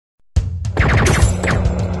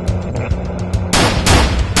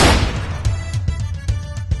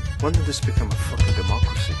When did this become a fucking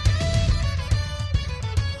democracy?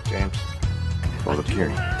 James. Well, look here.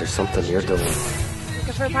 There's something you're doing.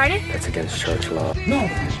 Looking for a party? It's against church law. No!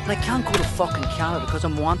 I can't go to fucking Canada because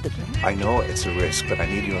I'm wanted. I know it's a risk, but I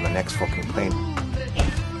need you on the next fucking plane. I'm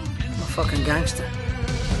a fucking gangster.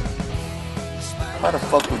 Why the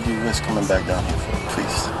fuck would you risk coming back down here for a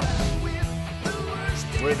priest?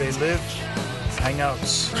 Where they live,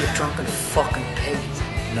 hangouts, You drunken fucking pig.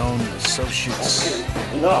 known associates.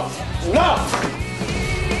 Enough! Enough!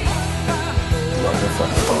 I'm not gonna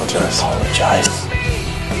fucking apologize. Apologize.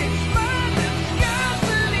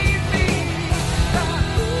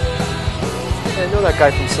 I know that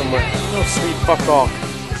guy from somewhere. No, sweet fuck off.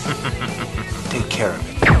 Take care of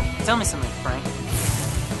it. Tell me something, Frank.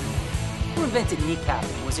 Who invented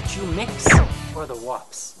kneecapping? Was it you, Mix, or the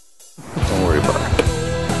Wops? Don't worry about it.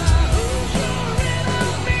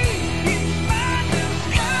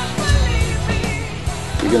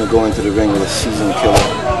 You're gonna go into the ring with a seasoned killer.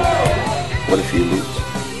 What if you lose?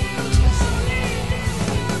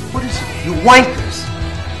 What is it? You wankers!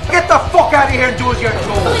 Get the fuck out of here and do as you're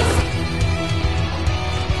told!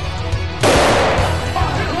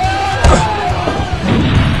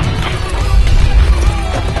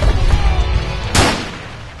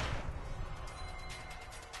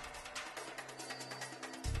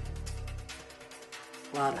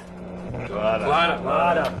 Claddagh.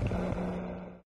 Claddagh.